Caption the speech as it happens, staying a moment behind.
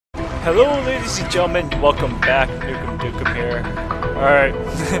Hello ladies and gentlemen, welcome back, Nukemdukem here. Alright,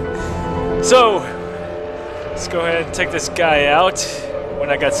 so, let's go ahead and take this guy out when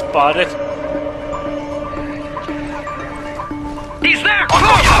I got spotted. He's there!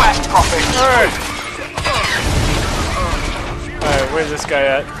 Alright. Alright, where's this guy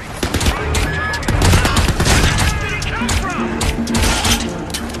at?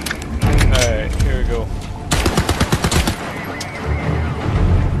 Alright, here we go.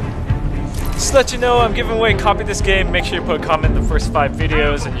 Just to let you know, I'm giving away a copy of this game. Make sure you put a comment in the first 5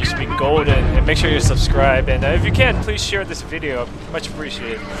 videos and you should be golden. And make sure you subscribe. And if you can, please share this video. Much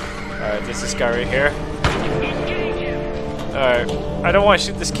appreciated. Alright, there's this guy right here. Alright, I don't want to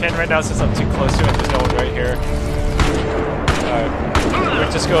shoot this can right now since I'm too close to it. There's no one right here. Alright,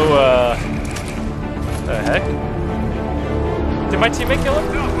 let's just go, what the heck? Did my teammate kill him?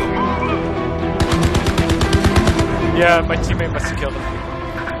 Yeah, my teammate must have killed him.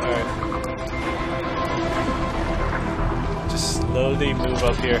 Alright. Just slowly move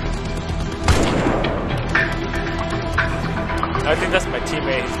up here. I think that's my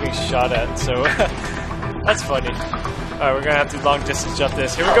teammate. He's being shot at, so that's funny. Alright, we're gonna have to long distance jump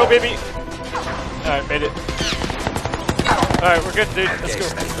this. Here we go, baby! Alright, made it. Alright, we're good, dude. Let's go.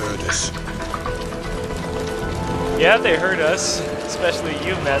 They heard us. Yeah, they heard us. Especially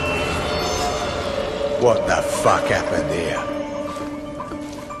you, man. What the fuck happened here?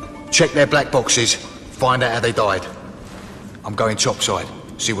 Check their black boxes. Find out how they died. I'm going topside.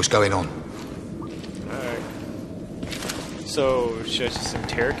 See what's going on. Alright. So, should I just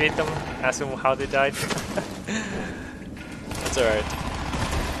interrogate them? Ask them how they died? That's alright.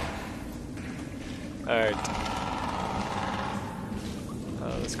 Alright.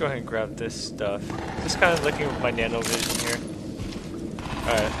 Let's go ahead and grab this stuff. Just kind of looking with my nano vision here.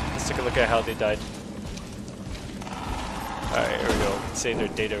 Alright, let's take a look at how they died. Alright, here we go. Let's save their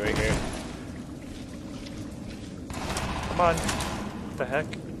data right here. Come on. What the heck?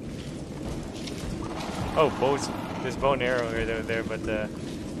 Oh, bows. There's bow and arrow right over there, but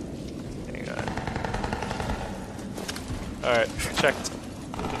hang on. Alright, checked.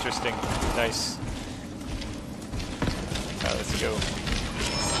 Interesting. Nice. Alright, let's go.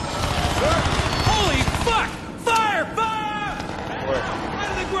 Holy fuck! Fire! Fire! Where? Out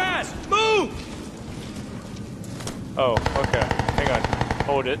of the grass! Move! Oh, okay. Hang on.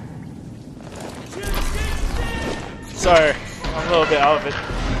 Hold it. Sorry, I'm a little bit out of it.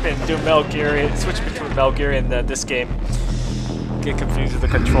 Been doing Metal Gear, switch between Metal Gear and this game. Get confused with the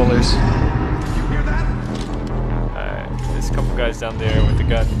controllers. Alright, there's a couple guys down there with the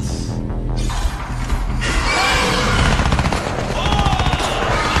guns.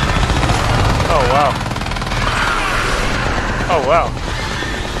 Oh wow. Oh wow.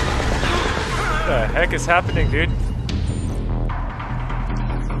 What the heck is happening, dude?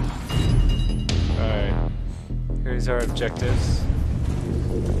 Alright. Here's our objectives.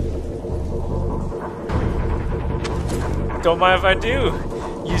 Don't mind if I do.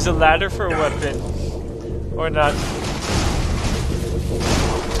 Use a ladder for a weapon. Or not.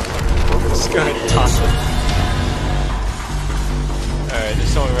 Just go ahead and toss it. Alright, there's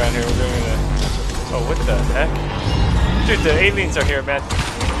someone around here. We're gonna... Oh, what the heck? Dude, the aliens are here, man.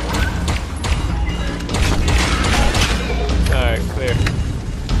 Alright, clear.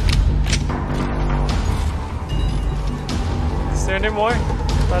 Is there any more? I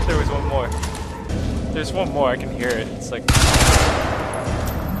thought there was one more. There's one more, I can hear it. It's like... I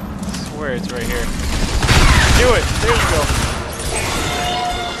swear it's right here. Do it! There you go.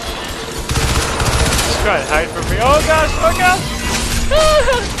 Just try and hide from me. Oh gosh! Oh gosh!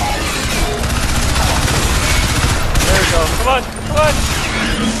 There we go. Come on! Come on!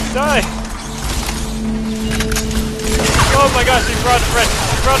 Die! Oh my gosh, he brought a friend!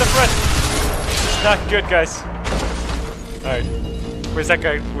 He brought a friend! It's not good, guys. Alright. Where's that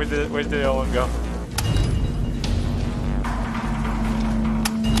guy? Where'd the other one go?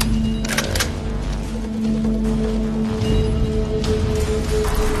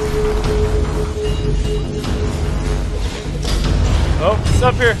 Oh, it's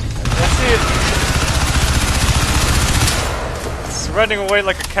up here. I see it. It's running away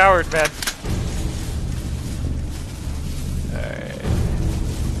like a coward, man. Alright.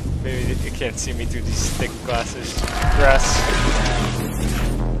 Maybe you can't see me through these thick grass.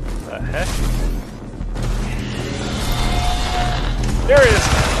 What the heck? There he is!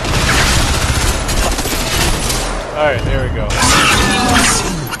 Alright, there we go.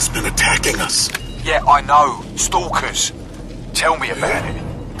 What's been attacking us? Yeah, I know. Stalkers. Tell me about it.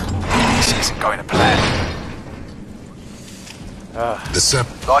 This isn't going to plan. The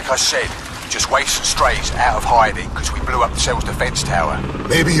Like I said, just waifs and strays out of hiding because we blew up the cell's defense tower.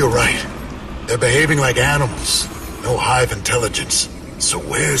 Maybe you're right. They're behaving like animals. No hive intelligence. So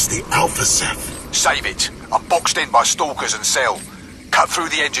where's the Alpha Ceph? Save it. I'm boxed in by stalkers and cell. Cut through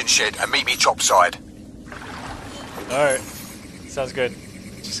the engine shed and meet me chopside. Alright. Sounds good.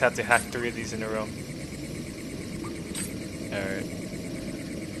 Just have to hack 3 of these in a row. Alright.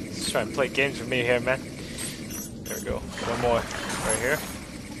 Let's try and play games with me here, man. There we go. One more. Right here.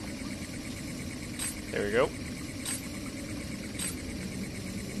 There we go.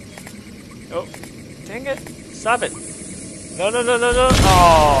 Oh. Dang it. Stop it. No, no, no, no, no.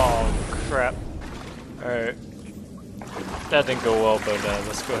 Oh, crap. Alright. That didn't go well, but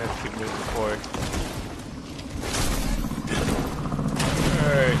let's go ahead and keep moving forward.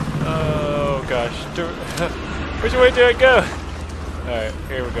 Alright. Oh, gosh. Which way do I go? Alright,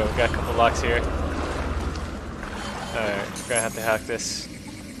 here we go. We got a couple locks here. Alright, we're gonna have to hack this.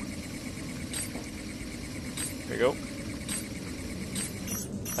 There we go.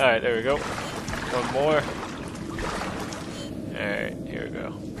 Alright, there we go. One more. Alright, here we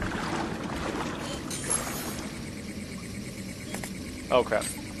go. Oh crap.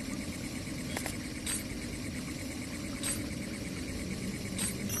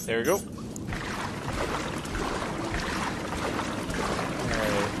 There we go.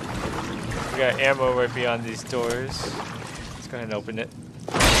 Alright. We got ammo right beyond these doors. Let's go ahead and open it.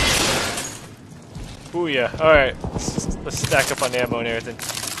 Ooh yeah. Alright. Let's stack up on ammo and everything.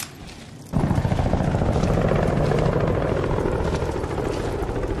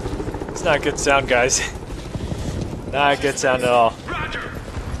 It's not a good sound, guys. Not a good sound at all. Roger.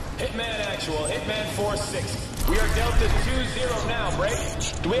 Hitman actual. Hitman 4-6. We are Delta 2-0 now, break.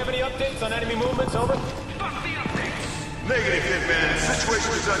 Do we have any updates on enemy movements? Over. Fuck the updates. Negative, Hitman.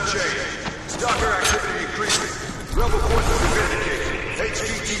 Situation is unchanged. Stalker activity increasing. Rebel forces are vindicated.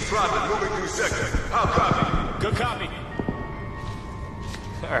 HVT profit moving through sector. How copy? Good copy.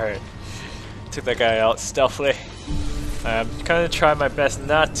 Alright. Took that guy out stealthily. I'm kind of trying my best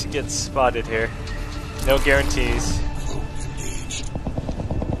not to get spotted here. No guarantees.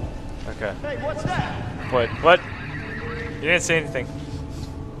 Okay. Hey, what's that? What? What? You didn't say anything.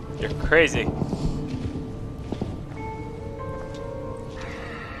 You're crazy.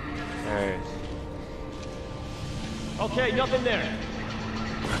 Alright. Okay, nothing there.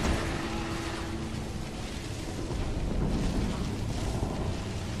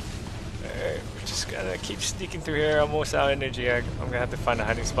 Alright, we're just gonna keep sneaking through here. Almost out of energy. I'm gonna have to find a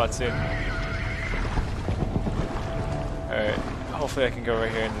hiding spot soon. Alright, hopefully I can go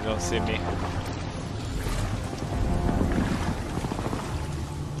right here and they don't see me.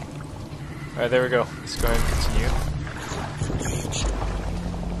 Alright, there we go. Let's go ahead and continue.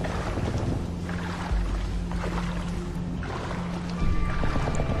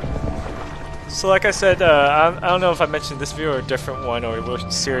 So like I said, I don't know if I mentioned this video or a different one or which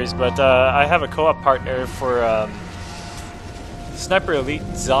series, but I have a co-op partner for Sniper Elite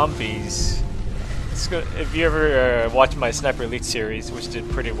Zombies. If you ever watched my Sniper Elite series, which did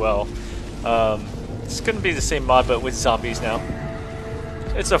pretty well, it's going to be the same mod but with zombies now.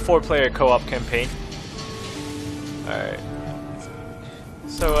 It's a 4-player co-op campaign. Alright.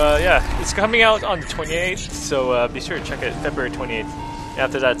 So yeah, it's coming out on the 28th, so be sure to check it, February 28th.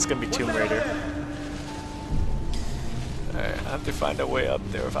 After that, it's going to be Tomb Raider. Alright, I have to find a way up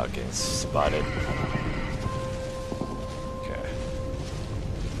there without getting spotted. Okay.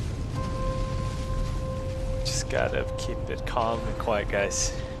 Just gotta keep it calm and quiet,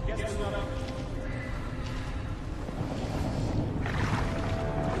 guys.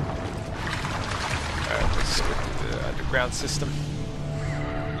 Alright, let's go through the underground system.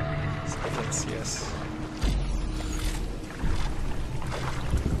 So they can't see us.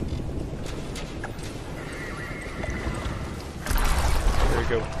 There we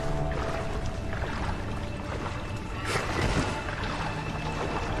go.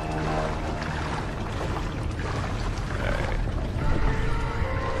 Alright.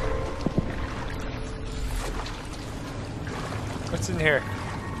 What's in here?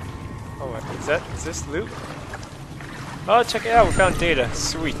 Oh, is this loot? Oh, check it out, we found data.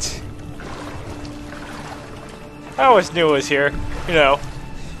 Sweet. I always knew it was here. You know,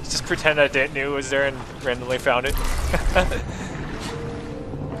 just pretend I didn't know it was there and randomly found it.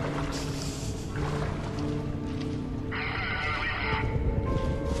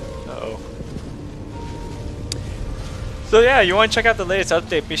 Uh-oh. So yeah, you want to check out the latest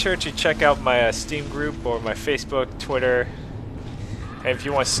update, be sure to check out my Steam group or my Facebook, Twitter. And if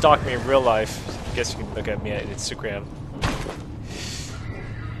you want to stalk me in real life, I guess you can look at me at Instagram.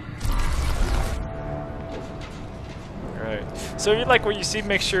 Alright, so if you like what you see,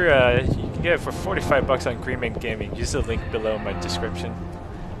 make sure you can get it for 45 bucks on Greenman Gaming. Use the link below in my description.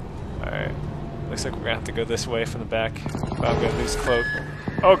 Alright. Looks like we're gonna have to go this way from the back. But I'm gonna lose cloak.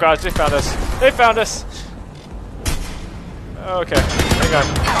 Oh gosh, they found us! They found us! Okay, hang on.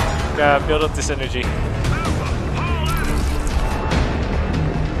 Gotta build up this energy.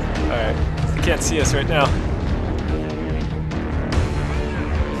 Alright. They can't see us right now.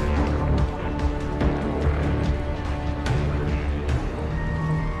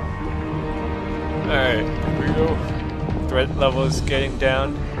 Alright, here we go. Threat level is getting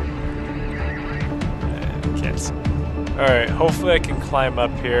down. Can't see. Alright, hopefully I can climb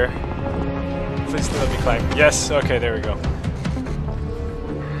up here. Please let me climb. Yes, okay, there we go.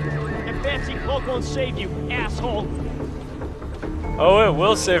 That fancy cloak won't save you, asshole! Oh, it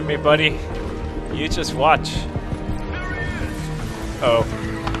will save me, buddy. You just watch. Oh.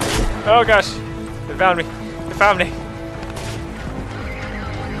 Oh gosh. They found me. They found me.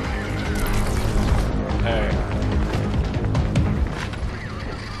 Alright.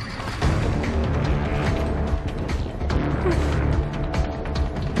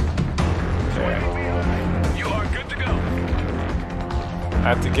 You are good to go. I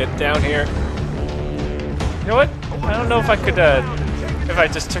have to get down here. You know what? I don't know if I could, if I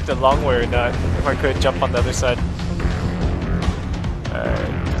just took the long way or not. If I could jump on the other side. Alright.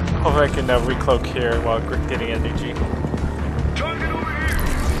 Hopefully I can recloak here while getting energy.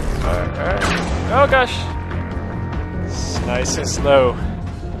 Alright. Oh gosh! It's nice and slow.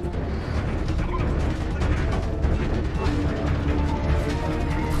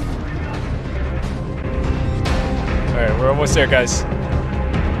 Alright, we're almost there, guys.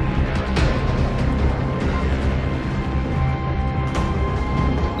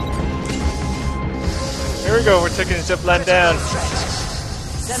 Here we go, we're taking the zip line down.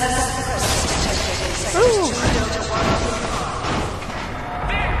 Ooh.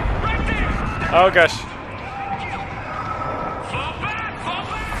 Oh gosh.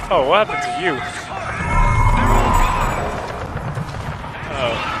 Oh, what happened to you?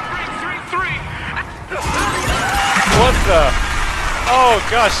 Oh. What the? Oh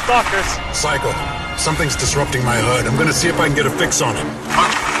gosh, stalkers. Psycho, something's disrupting my HUD. I'm gonna see if I can get a fix on it.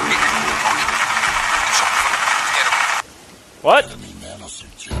 What?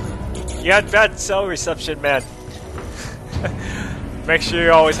 You had bad cell reception, man. Make sure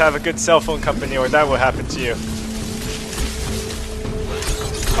you always have a good cell phone company or that will happen to you.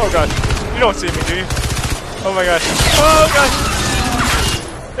 Oh gosh. You don't see me, do you? Oh my gosh. Oh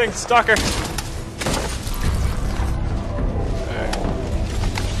gosh! Dang, stalker. Alright.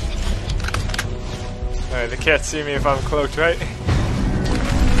 Alright, they can't see me if I'm cloaked, right?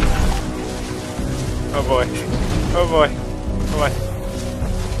 Oh boy. Oh boy. Come on.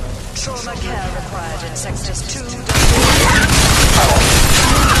 Trauma care required in sectors 2.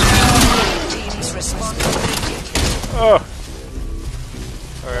 Teams respond immediately. Oh.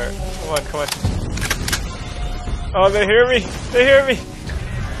 Alright, come on, come on. Oh, they hear me! They hear me!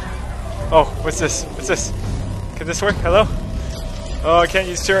 Oh, what's this? What's this? Can this work? Hello? Oh, I can't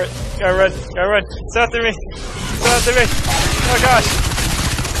use turret. Gotta run, gotta run. It's after me! It's after me! Oh gosh!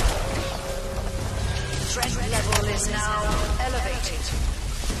 Threat level is now elevated.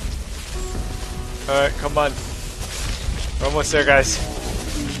 Alright, come on. We're almost there, guys.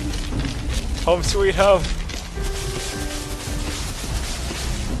 Home sweet home.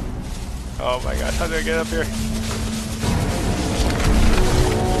 Oh my god, how do I get up here?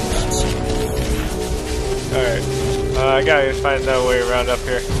 Alright. I gotta find another way around up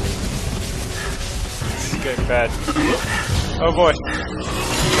here. This is getting bad. Oh boy.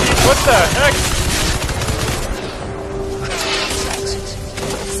 What the heck?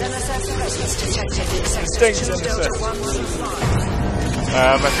 Stink Xenosys.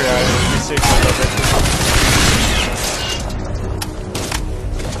 I'm up here. Let me see for a little bit.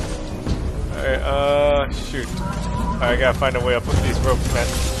 Alright, shoot. Alright, I gotta find a way up with these ropes, man.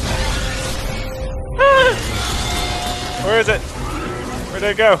 Ah! Where is it? Where'd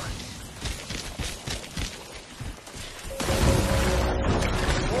it go?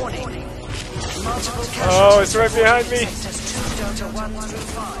 Oh, it's right behind me.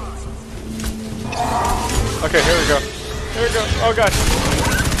 Okay, here we go. Here we go. Oh gosh.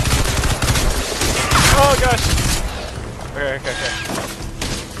 Oh gosh. Okay.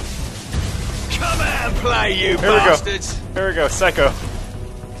 Come and play, you Here bastards! we go. Here we go. Psycho.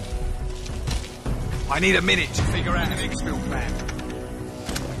 I need a minute to figure out an exfil plan.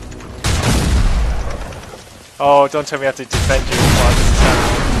 Oh, don't tell me I have to defend you while this is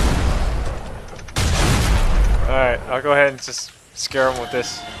happening. Alright, I'll go ahead and just scare him with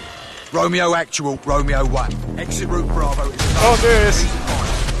this. Romeo Actual, Romeo 1. Exit route Bravo is... Oh, there it is.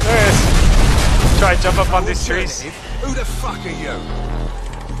 There it is. try to jump up on these trees. Who the fuck are you?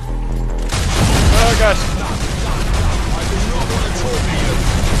 Oh gosh.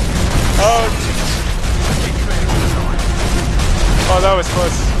 Oh. Oh, that was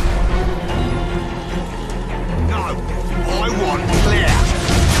close. No, I want clear.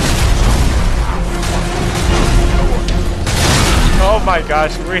 Oh my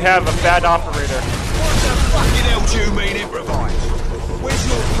gosh, we have a bad operator. What the fucking hell do you mean improvise? Where's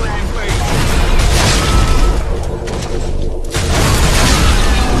your plan B?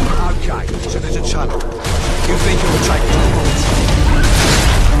 Okay, so there's a tunnel. You think it will take us to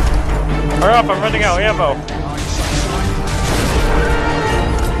Hurry up, I'm running out of ammo.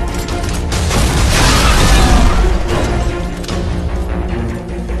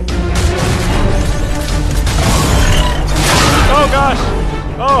 Oh gosh!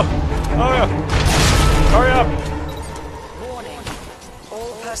 Oh! Oh yeah! Hurry up! Warning.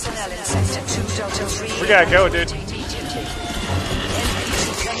 All personnel in Sector 2 Delta 3. We gotta go, dude.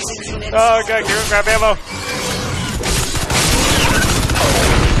 Oh god, grab ammo!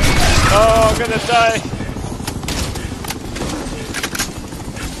 Oh, I'm gonna die!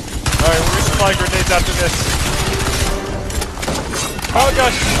 Alright, we'll resupply grenades after this. Oh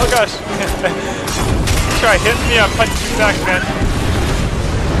gosh! Oh gosh! Try hitting me, I'm punching you back, man.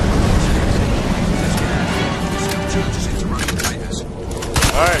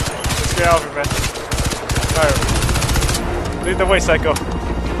 Alright, let's get out of here, man. Alright. Lead the way, Psycho.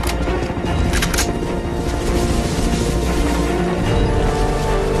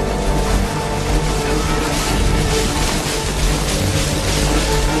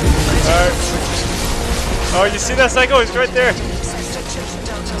 Alright. Oh, you see that, Psycho? He's right there.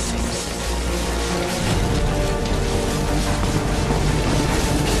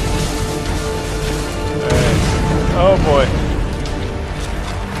 Oh boy.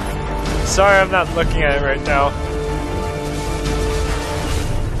 Sorry I'm not looking at it right now.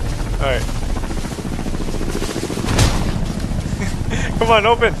 Alright. Come on,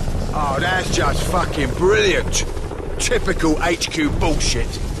 open! Oh, that's just fucking brilliant. Typical HQ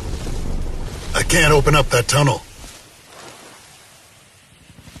bullshit. I can't open up that tunnel.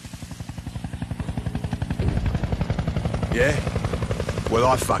 Yeah? Well,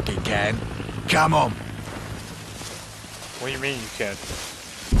 I fucking can. Come on. What do you mean you can't?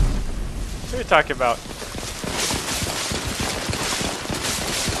 What are you talking about?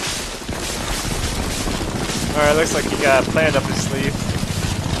 Alright, looks like he got a plan up his sleeve.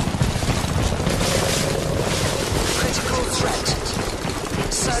 Critical threat.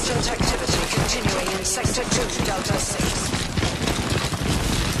 Surgent activity continuing in Sector 2 Delta 6.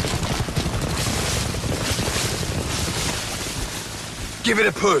 Give it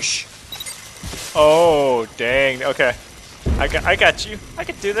a push. Oh, dang. Okay. I got you. I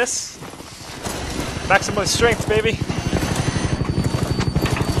can do this. Maximum strength, baby.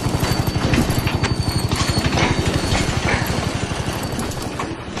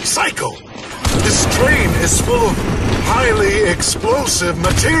 Psycho! This train is full of highly explosive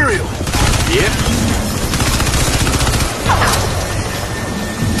material. Yep.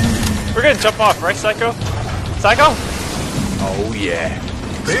 We're gonna jump off, right, Psycho? Psycho? Oh, yeah.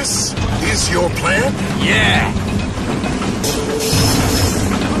 This is your plan? Yeah.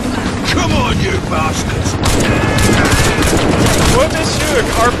 Come on, you bastards. What if they shoot an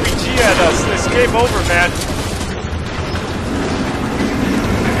RPG at us? It's game over, man.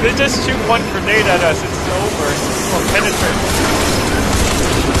 If they just shoot one grenade at us, it's over. Or penetrate.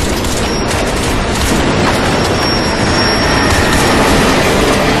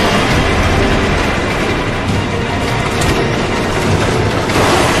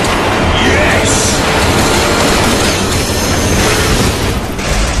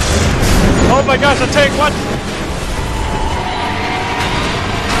 Oh my gosh, I'll take one!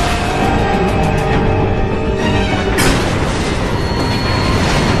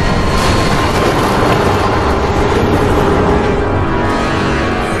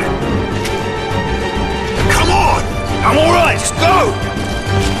 Come on! I'm alright, just go!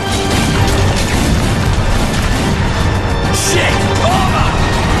 Shit! Armor!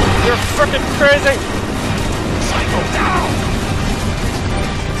 You're freaking crazy! Cycle down!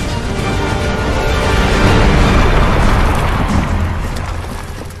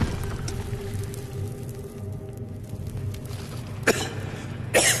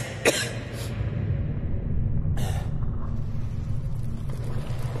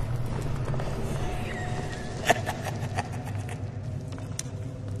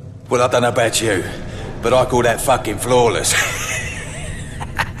 Well, I don't know about you, but I call that fucking flawless.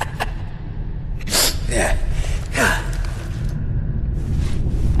 Yeah.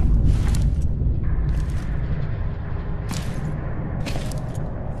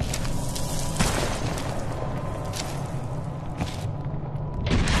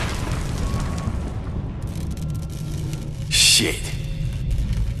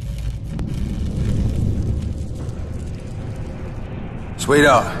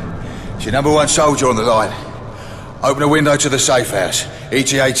 Sweetheart, it's your #1 soldier on the line. Open a window to the safe house.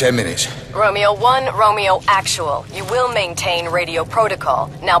 ETA 10 minutes. Romeo 1, Romeo Actual. You will maintain radio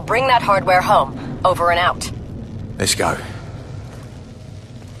protocol. Now bring that hardware home. Over and out. Let's go.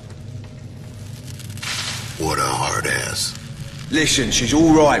 What a hard ass. Listen, she's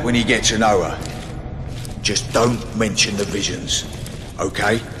all right when you get to know her. Just don't mention the visions,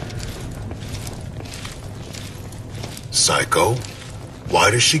 okay? Psycho? Why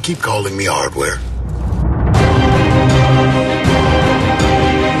does she keep calling me hardware?